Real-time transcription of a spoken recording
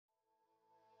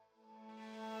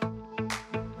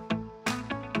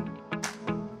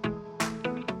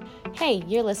Hey,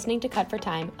 you're listening to Cut for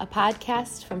Time, a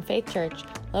podcast from Faith Church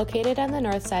located on the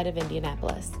north side of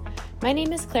Indianapolis. My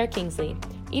name is Claire Kingsley.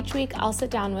 Each week, I'll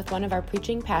sit down with one of our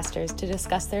preaching pastors to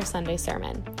discuss their Sunday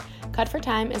sermon. Cut for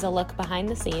Time is a look behind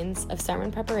the scenes of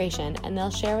sermon preparation, and they'll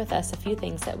share with us a few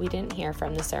things that we didn't hear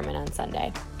from the sermon on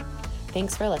Sunday.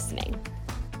 Thanks for listening.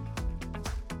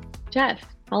 Jeff,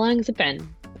 how long has it been?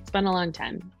 It's been a long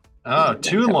time. Oh,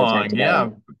 Too long. together. Yeah,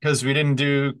 because we didn't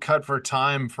do Cut for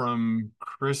Time from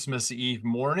Christmas Eve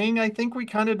morning. I think we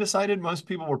kind of decided most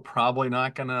people were probably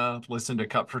not going to listen to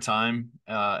Cut for Time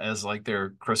as like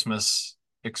their Christmas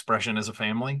expression as a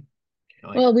family.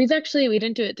 Like, Well, we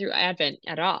didn't do it through Advent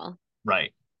at all.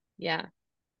 right. Yeah.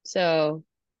 So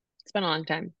it's been a long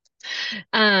time.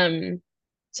 Um,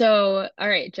 all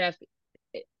right, Jeff,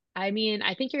 I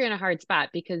think you're in a hard spot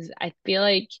because I feel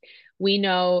like we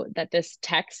know that this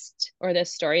text or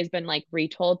this story has been like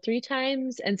retold three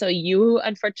times. And so you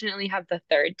unfortunately have the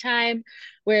third time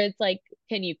where it's like,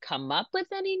 can you come up with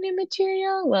any new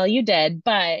material? Well, you did,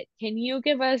 but can you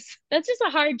give us, that's just a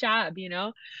hard job, you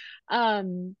know?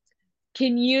 Um,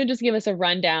 can you just give us a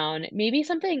rundown, maybe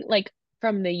something like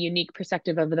from the unique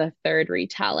perspective of the third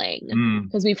retelling? Mm,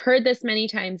 Because we've heard this many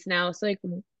times now. So, like,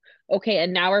 okay,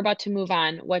 and now we're about to move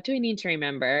on. What do we need to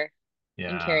remember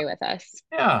and yeah. carry with us?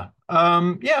 Yeah.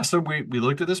 So we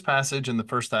looked at this passage in the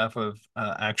first half of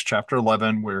Acts chapter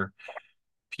 11, where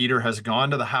Peter has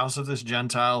gone to the house of this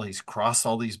Gentile. He's crossed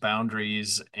all these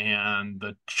boundaries, and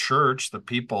the church, the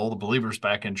people, the believers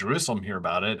back in Jerusalem hear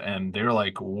about it, and they're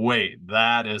like, wait,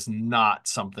 that is not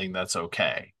something that's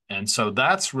okay. And so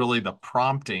that's really the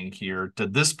prompting here to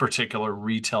this particular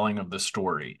retelling of the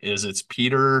story is it's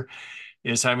Peter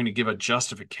is having to give a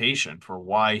justification for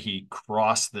why he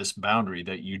crossed this boundary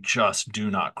that you just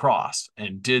do not cross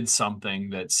and did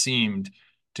something that seemed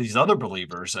to these other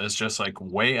believers as just like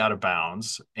way out of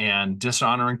bounds and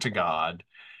dishonoring to God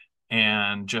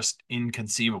and just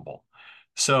inconceivable.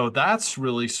 So that's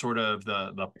really sort of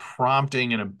the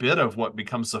prompting and a bit of what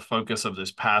becomes the focus of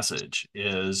this passage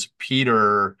is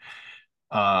Peter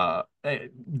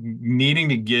needing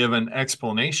to give an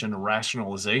explanation, a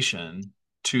rationalization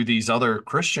to these other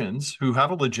Christians who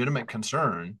have a legitimate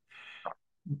concern.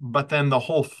 But then the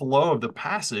whole flow of the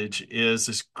passage is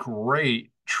this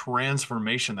great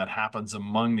transformation that happens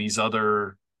among these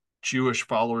other Jewish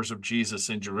followers of Jesus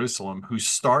in Jerusalem who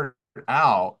start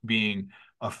out being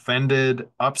offended,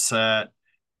 upset,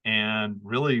 and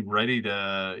really ready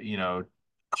to,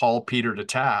 call Peter to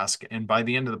task. And by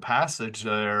the end of the passage,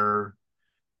 they're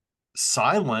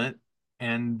silent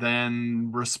and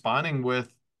then responding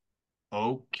with,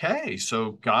 okay,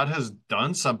 so God has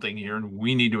done something here and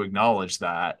we need to acknowledge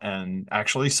that and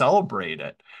actually celebrate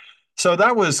it. So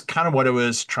that was kind of what it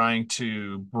was trying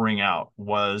to bring out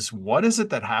was what is it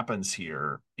that happens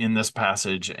here in this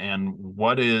passage and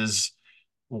what does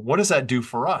that do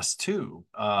for us too?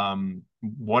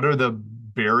 What are the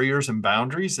barriers and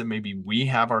boundaries that maybe we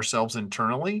have ourselves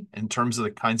internally in terms of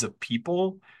the kinds of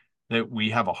people that we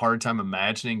have a hard time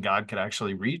imagining God could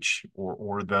actually reach,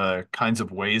 or the kinds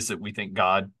of ways that we think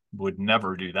God would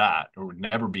never do that or would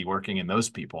never be working in those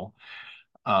people?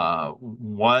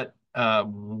 What are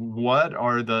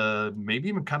the maybe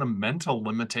even kind of mental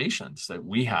limitations that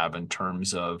we have in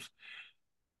terms of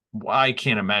well, I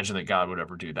can't imagine that God would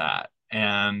ever do that.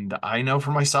 And I know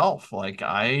for myself, like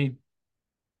I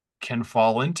can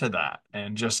fall into that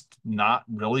and just not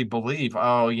really believe,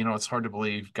 oh, it's hard to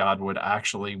believe God would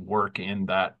actually work in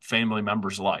that family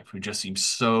member's life who just seems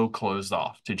so closed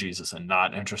off to Jesus and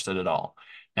not interested at all.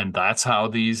 And that's how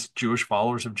these Jewish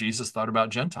followers of Jesus thought about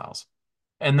Gentiles.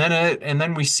 And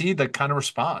then we see the kind of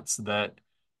response that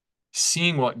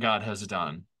seeing what God has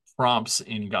done prompts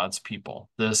in God's people.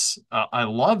 I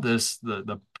love this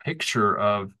the picture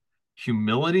of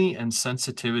humility and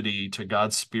sensitivity to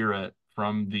God's spirit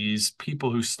from these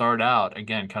people who start out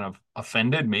again kind of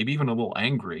offended, maybe even a little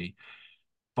angry,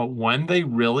 but when they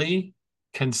really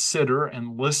consider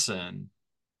and listen,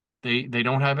 they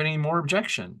don't have any more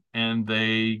objection and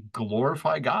they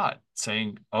glorify God,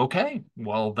 saying, "Okay,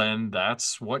 well then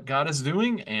that's what God is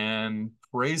doing and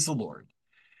praise the Lord."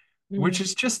 Which Mhm.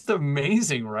 is just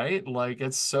amazing, right? Like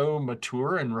it's so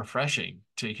mature and refreshing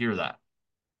to hear that.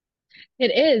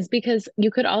 It is because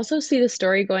you could also see the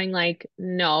story going like,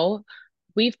 no,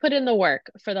 we've put in the work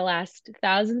for the last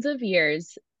thousands of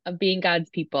years of being God's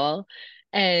people.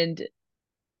 And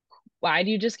why do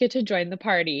you just get to join the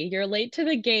party? You're late to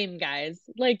the game, guys.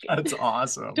 Like, That's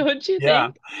awesome. don't you Yeah.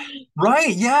 think?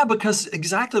 Right. Yeah. Because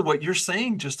exactly what you're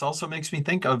saying just also makes me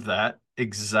think of that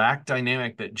exact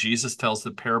dynamic that Jesus tells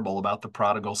the parable about the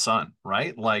prodigal son,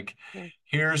 right? Like, Yeah.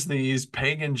 here's these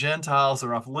pagan Gentiles that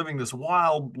are off living this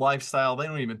wild lifestyle. They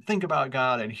don't even think about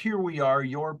God. And here we are,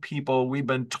 your people. We've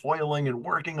been toiling and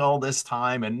working all this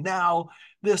time. And now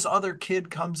this other kid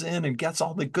comes in and gets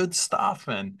all the good stuff.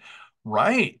 And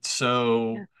right. Yeah.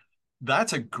 So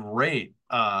that's a great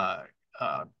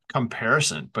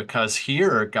comparison because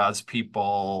here God's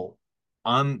people,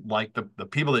 unlike the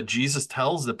people that Jesus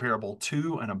tells the parable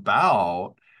to and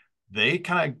about, they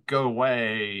kind of go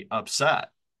away upset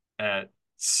at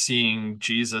seeing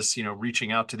Jesus,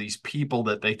 reaching out to these people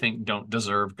that they think don't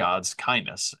deserve God's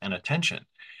kindness and attention.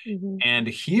 Hmm. And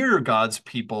here God's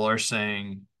people are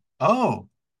saying, "Oh,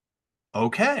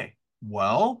 okay.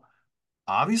 Well,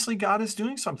 obviously God is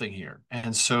doing something here.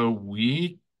 And so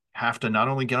we have to not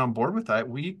only get on board with that,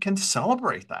 we can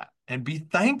celebrate that and be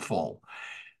thankful.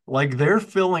 Like they're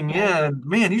filling Yeah. in,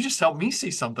 man, you just helped me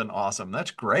see something awesome.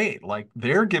 That's great. Like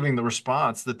they're giving the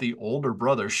response that the older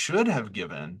brother should have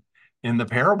given in the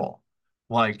parable.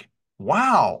 Like,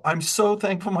 wow, I'm so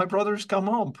thankful my brother's come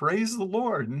home. Praise the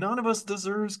Lord. None of us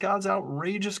deserves God's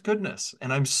outrageous goodness.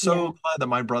 And I'm so Yeah. glad that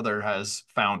my brother has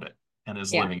found it and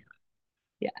is Yeah. living it.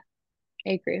 Yeah.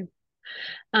 I agree.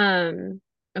 Um,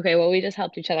 okay, well, we just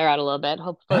helped each other out a little bit.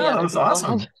 Hopefully Yeah, that other was people have,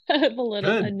 awesome. have a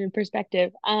Good. new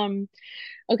perspective.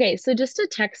 Okay, so just a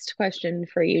text question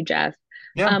for you, Jeff.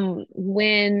 Yeah.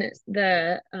 When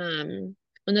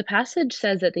the passage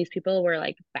says that these people were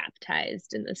like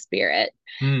baptized in the Spirit,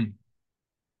 Mm,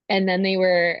 and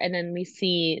then we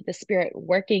see the Spirit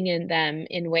working in them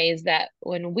in ways that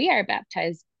when we are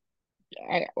baptized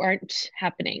aren't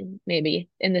happening maybe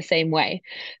in the same way.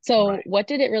 So, right. what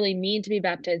did it really mean to be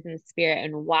baptized in the Spirit,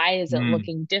 and why is it Mm.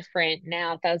 looking different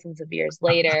now, thousands of years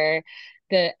later,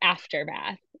 the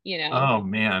aftermath? Oh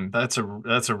man, that's a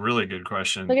really good So I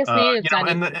question. guess maybe it's not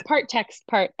And part text,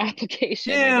 part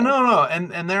application, I yeah, guess. no, no,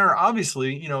 and there are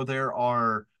obviously, there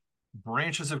are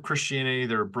branches of Christianity,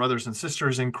 there are brothers and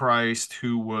sisters in Christ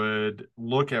who would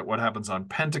look at what happens on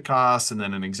Pentecost and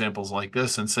then in examples like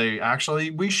this and say, actually,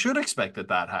 we should expect that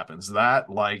that happens. That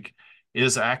like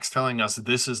is Acts telling us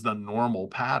this is the normal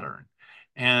pattern.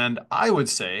 And I would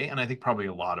say, and I think probably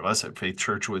a lot of us at Faith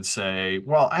Church would say,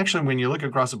 well, actually, when you look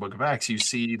across the book of Acts, you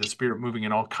see the Spirit moving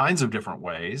in all kinds of different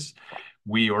ways.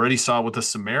 We already saw with the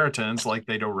Samaritans, like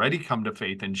they'd already come to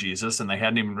faith in Jesus and they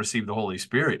hadn't even received the Holy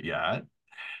Spirit yet.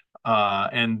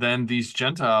 And then these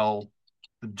Gentiles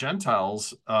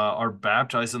are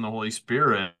baptized in the Holy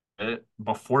Spirit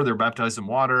before they're baptized in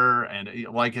water. And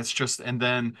like it's just, and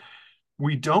then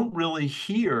we don't really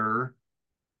hear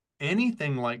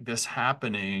anything like this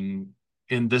happening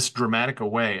in this dramatic a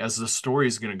way as the story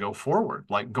is going to go forward,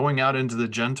 like going out into the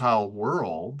Gentile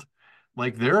world.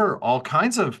 Like there are all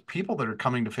kinds of people that are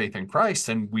coming to faith in Christ,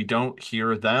 and we don't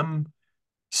hear them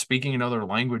speaking in other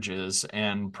languages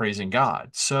and praising God.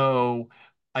 So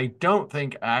I don't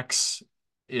think Luke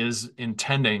is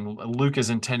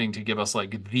intending to give us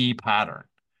like the pattern.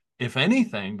 If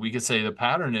anything, we could say the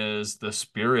pattern is the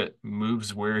Spirit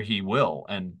moves where he will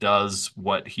and does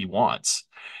what he wants.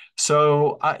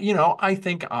 So, I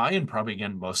think and probably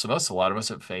again, most of us, a lot of us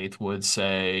at Faith would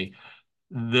say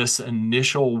this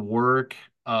initial work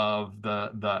of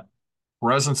the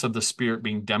presence of the Spirit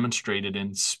being demonstrated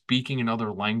in speaking in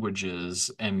other languages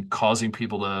and causing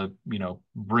people to,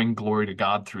 bring glory to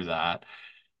God through that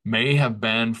may have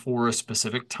been for a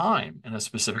specific time and a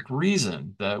specific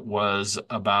reason that was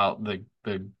about the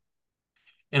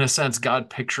in a sense, God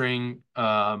picturing,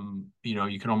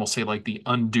 you can almost say like the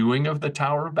undoing of the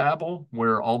Tower of Babel,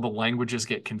 where all the languages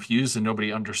get confused and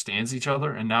nobody understands each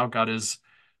other. And now God is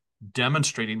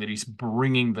demonstrating that he's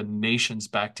bringing the nations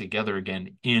back together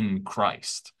again in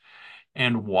Christ.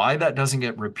 And why that doesn't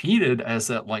get repeated as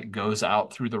that like goes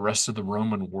out through the rest of the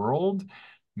Roman world,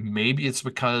 maybe it's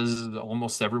because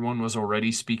almost everyone was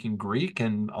already speaking Greek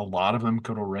and a lot of them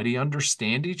could already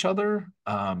understand each other.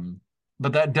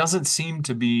 But that doesn't seem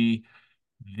to be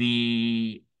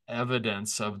the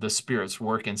evidence of the Spirit's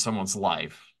work in someone's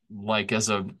life, like as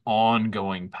an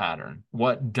ongoing pattern.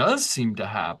 What does seem to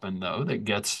happen, though, that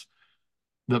gets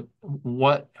the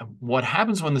what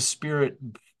happens when the Spirit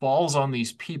falls on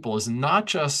these people is not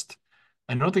just,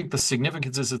 I don't think the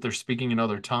significance is that they're speaking in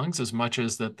other tongues as much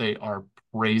as that they are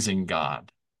praising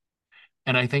God.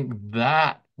 And I think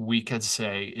that we could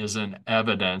say is an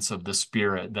evidence of the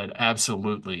Spirit that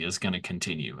absolutely is going to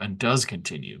continue and does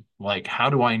continue. Like,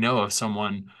 how do I know if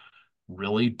someone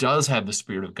really does have the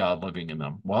Spirit of God living in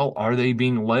them? Well, are they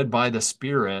being led by the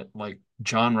Spirit? Like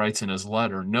John writes in his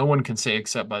letter, no one can say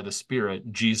except by the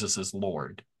Spirit, Jesus is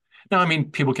Lord. Now, I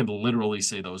mean, people can literally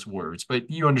say those words, but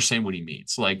you understand what he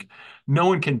means. Like, no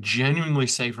one can genuinely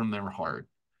say from their heart,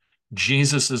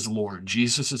 Jesus is Lord,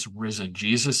 Jesus is risen,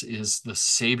 Jesus is the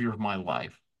Savior of my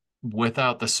life,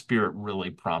 without the Spirit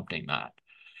really prompting that.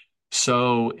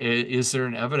 So, is there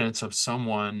an evidence of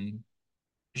someone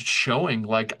showing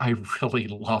like I really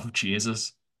love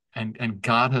Jesus and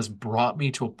God has brought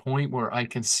me to a point where I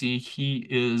can see he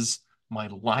is my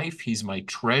life, he's my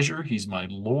treasure, he's my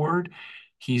Lord,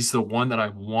 he's the one that I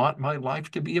want my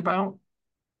life to be about?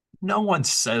 No one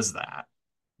says that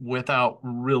without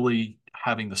really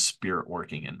having the Spirit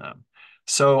working in them.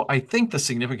 So I think the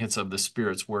significance of the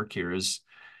Spirit's work here is,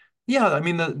 yeah, I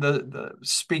mean the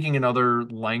speaking in other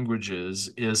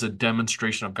languages is a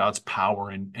demonstration of God's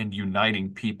power and uniting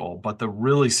people. But the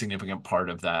really significant part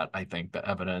of that, I think, the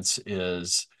evidence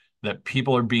is that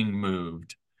people are being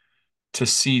moved to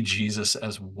see Jesus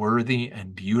as worthy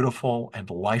and beautiful and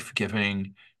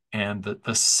life-giving and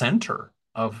the center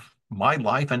of my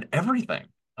life and everything.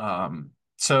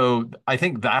 So I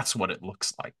think that's what it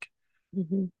looks like.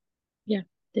 Hmm. Yeah,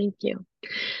 thank you.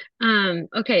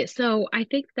 Okay, so I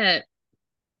think that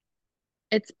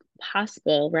it's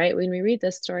possible, right? When we read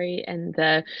this story and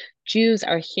the Jews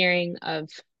are hearing of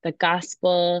the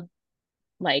gospel,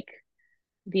 like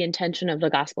the intention of the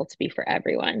gospel to be for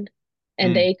everyone.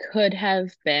 And Mm, they could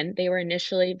have been, they were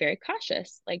initially very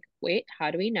cautious, like, wait,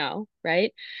 how do we know?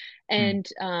 Right. mm,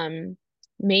 And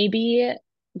maybe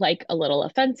like a little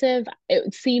offensive.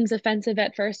 It seems offensive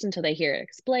at first until they hear it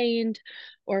explained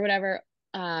or whatever.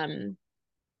 Um,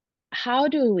 how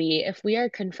do we, if we are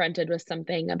confronted with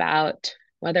something about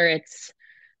whether it's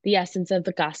the essence of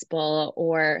the gospel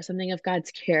or something of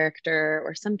God's character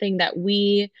or something that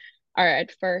we are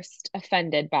at first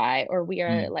offended by, or we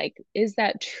are mm, like, is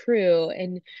that true?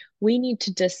 And we need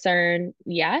to discern,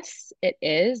 yes, it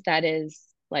is. That is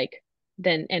like,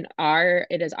 then in our,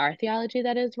 it is our theology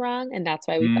that is wrong. And that's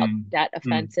why we felt mm, that mm,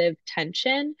 offensive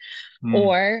tension. mm,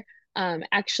 Or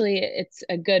actually, it's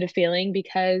a good feeling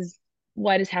because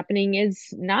what is happening is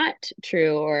not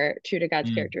true or true to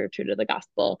God's mm, character or true to the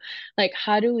gospel. Like,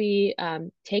 how do we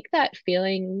take that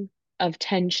feeling of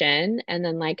tension and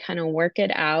then like kind of work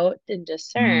it out and mm,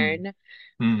 discern,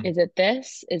 mm. is it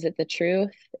this? Is it the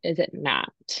truth? Is it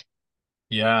not?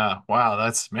 Yeah, wow,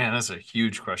 that's man, that's a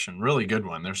huge question. Really good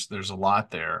one. There's a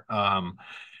lot there.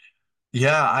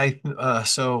 Yeah, I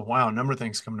so wow, a number of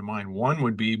things come to mind. One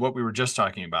would be what we were just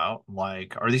talking about.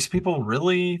 Like, are these people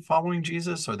really following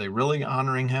Jesus? Are they really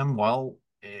honoring him? Well,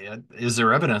 is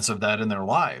there evidence of that in their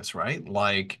lives, right?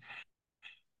 Like,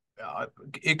 uh,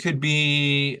 it could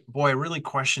be, boy, I really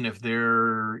question if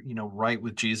they're, right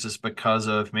with Jesus because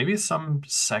of maybe some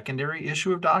secondary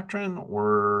issue of doctrine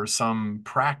or some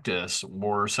practice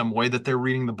or some way that they're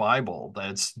reading the Bible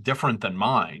that's different than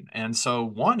mine. And so,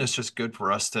 one, is just good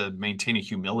for us to maintain a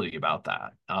humility about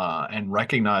that and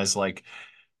recognize like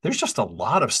there's just a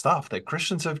lot of stuff that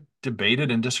Christians have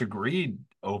debated and disagreed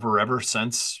over ever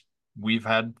since we've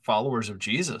had followers of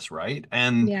Jesus, right?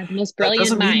 And Yeah, the most that brilliant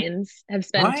doesn't mean, minds have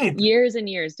spent right. years and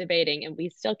years debating, and we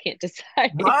still can't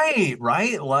decide. Right,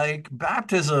 right. Like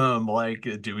baptism, like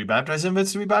do we baptize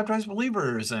infants? Do we baptize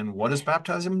believers? And what does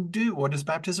baptism do? What does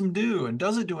baptism do? And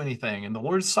does it do anything? And the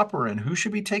Lord's Supper and who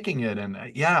should be taking it? And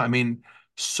yeah, I mean,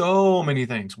 so many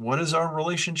things. What is our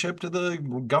relationship to the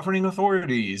governing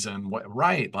authorities? And what,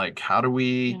 right, like how do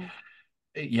we, Yeah.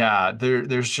 yeah,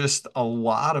 there's just a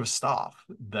lot of stuff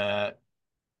that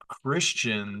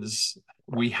Christians,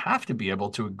 we have to be able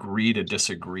to agree to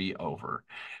disagree over.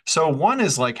 So, one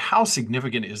is like, how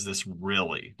significant is this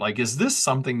really? Like, is this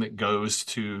something that goes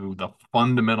to the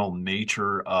fundamental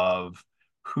nature of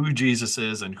who Jesus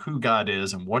is and who God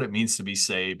is and what it means to be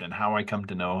saved and how I come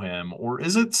to know him? Or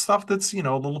is it stuff that's, a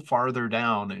little farther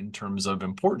down in terms of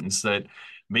importance that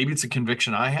maybe it's a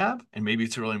conviction I have and maybe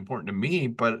it's really important to me,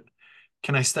 but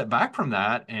can I step back from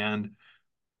that and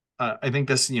I think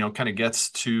this, kind of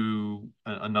gets to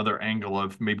another angle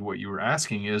of maybe what you were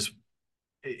asking is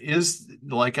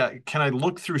like, can I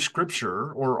look through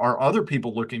scripture or are other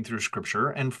people looking through scripture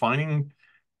and finding,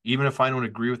 even if I don't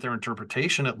agree with their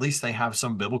interpretation, at least they have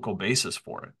some biblical basis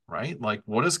for it, right? Like,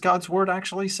 what does God's word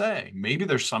actually say? Maybe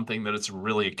there's something that it's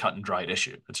really a cut and dried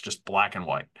issue. It's just black and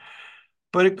white.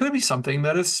 But it could be something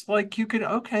that is like you could,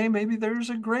 okay, maybe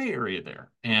there's a gray area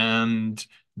there. And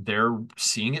they're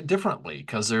seeing it differently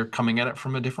because they're coming at it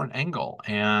from a different angle.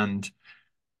 And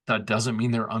that doesn't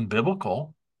mean they're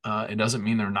unbiblical. It doesn't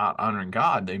mean they're not honoring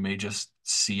God. They may just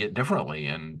see it differently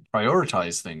and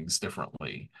prioritize things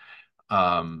differently.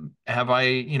 Have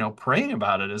I, praying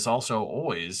about it is also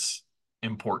always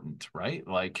important, right?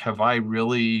 Like, have I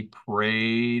really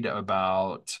prayed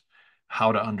about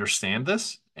how to understand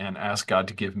this and ask God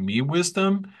to give me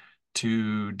wisdom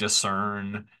to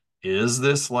discern, is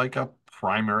this like a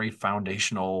primary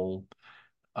foundational,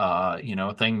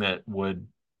 thing that would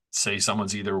say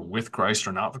someone's either with Christ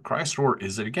or not with Christ, or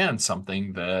is it again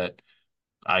something that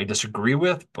I disagree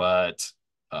with, but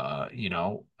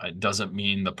it doesn't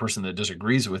mean the person that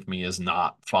disagrees with me is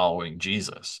not following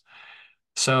Jesus.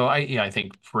 So I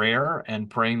think prayer and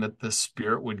praying that the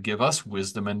Spirit would give us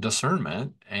wisdom and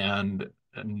discernment and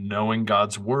knowing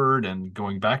God's word and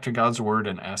going back to God's word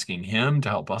and asking Him to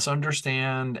help us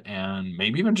understand and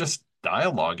maybe even just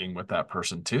dialoguing with that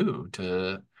person too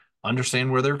to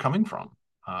understand where they're coming from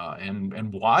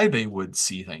and why they would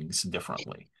see things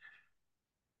differently.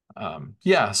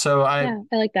 Yeah, so Yeah,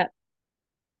 I like that.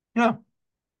 yeah.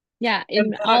 Yeah, And,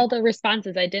 in and I, all the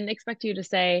responses, I didn't expect you to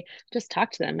say, just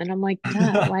talk to them. And I'm like,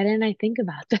 duh, why didn't I think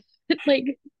about that?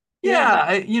 Like,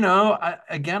 yeah. yeah,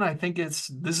 again, I think this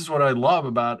is what I love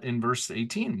about in verse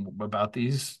 18 about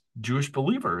these Jewish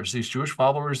believers, these Jewish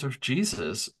followers of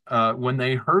Jesus. When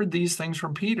they heard these things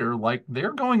from Peter, like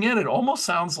they're going in, it almost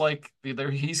sounds like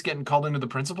he's getting called into the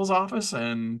principal's office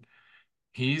and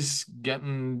he's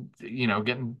getting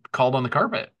called on the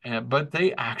carpet. But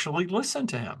they actually listen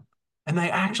to him and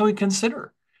they actually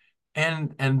consider.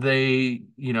 And they,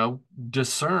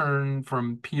 discern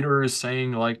from Peter is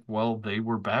saying like, well, they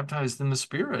were baptized in the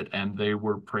Spirit and they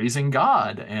were praising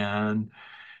God and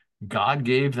God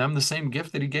gave them the same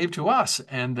gift that he gave to us.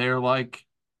 And they're like,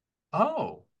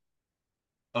 oh,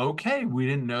 okay, we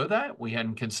didn't know that. We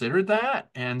hadn't considered that.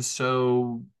 And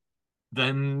so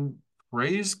then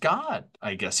praise God.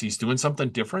 I guess he's doing something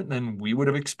different than we would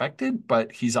have expected,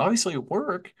 but he's obviously at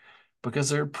work because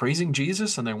they're praising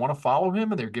Jesus and they want to follow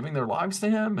him and they're giving their lives to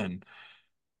him. And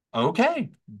okay,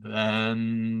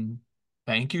 then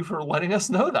thank you for letting us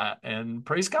know that and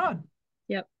praise God.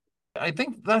 Yep. I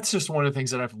think that's just one of the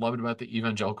things that I've loved about the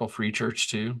Evangelical Free Church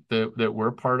too, that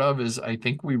we're part of is I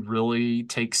think we really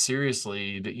take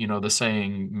seriously the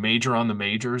saying major on the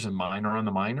majors and minor on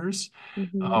the minors.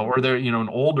 Hmm. Or there, an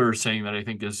older saying that I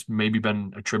think has maybe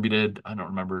been attributed, I don't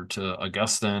remember, to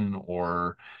Augustine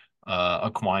or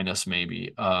Aquinas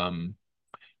maybe. In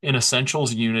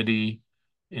essentials, unity,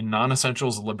 in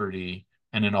non-essentials, liberty,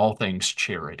 and in all things,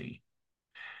 charity.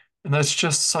 And that's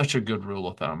just such a good rule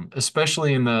of thumb,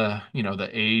 especially in the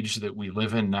age that we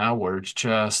live in now where it's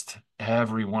just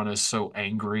everyone is so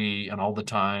angry and all the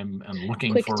time and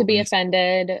looking Quick for to be reasons.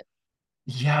 offended.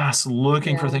 Yes,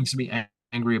 looking for Yeah. things to be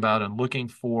angry about and looking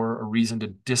for a reason to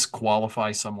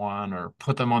disqualify someone or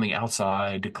put them on the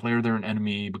outside, declare they're an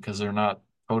enemy because they're not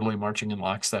totally marching in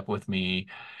lockstep with me.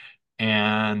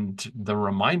 And the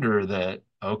reminder that,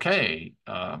 okay,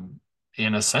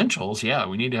 in essentials, yeah,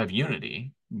 we need to have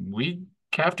unity. We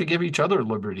have to give each other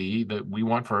liberty that we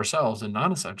want for ourselves in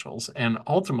non-essentials. And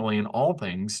ultimately, in all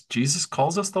things, Jesus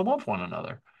calls us to love one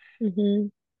another. Hmm.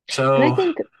 And I So,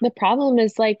 think the problem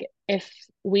is like if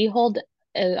we hold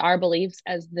our beliefs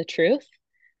as the truth,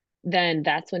 then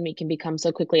that's when we can become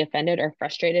so quickly offended or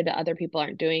frustrated that other people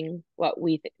aren't doing what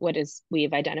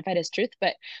we've identified as truth.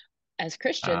 But as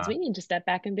Christians, uh, we need to step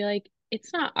back and be like,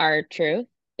 it's not our truth.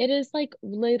 It is like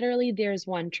literally there's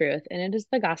one truth, and it is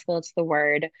the gospel, it's the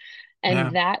word. yeah.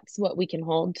 And that's what we can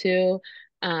hold to.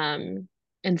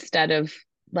 Instead of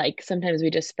like sometimes we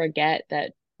just forget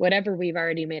that whatever we've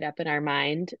already made up in our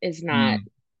mind is not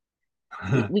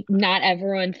Mm. we not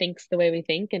everyone thinks the way we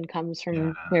think and comes Yeah,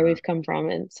 from where we've come from.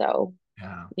 And so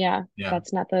yeah, yeah, yeah.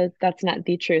 that's not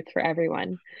the truth for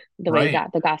everyone, the way Right, God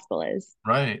the gospel is.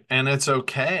 right. And it's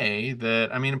okay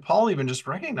that, I mean, Paul even just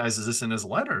recognizes this in his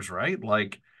letters, right?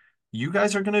 Like, you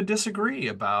guys are going to disagree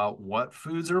about what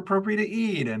foods are appropriate to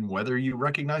eat and whether you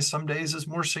recognize some days as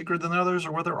more sacred than others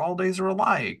or whether all days are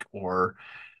alike or,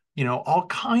 all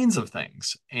kinds of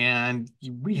things. And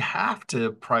we have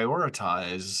to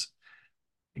prioritize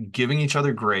giving each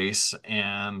other grace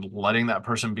and letting that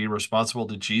person be responsible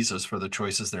to Jesus for the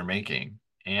choices they're making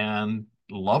and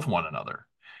love one another.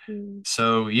 Mm,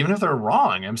 So even if they're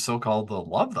wrong, I'm still called to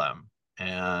love them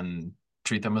and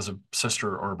treat them as a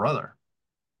sister or a brother.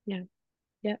 yeah,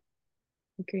 yeah,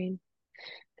 agreed.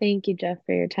 Thank you, Jeff,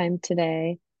 for your time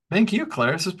today. Thank you,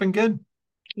 Claire. This has been good.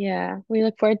 Yeah, we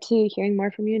look forward to hearing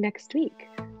more from you next week.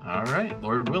 All right,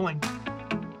 Lord willing.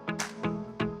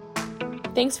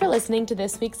 Thanks for listening to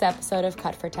this week's episode of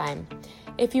Cut for Time.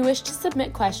 If you wish to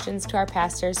submit questions to our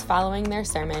pastors following their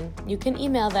sermon, you can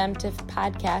email them to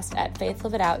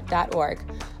podcast@faithliveitout.org,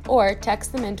 or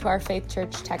text them into our Faith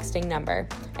Church texting number,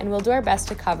 and we'll do our best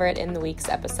to cover it in the week's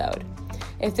episode.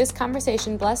 If this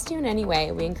conversation blessed you in any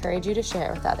way, we encourage you to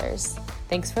share it with others.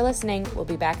 Thanks for listening. We'll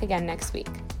be back again next week.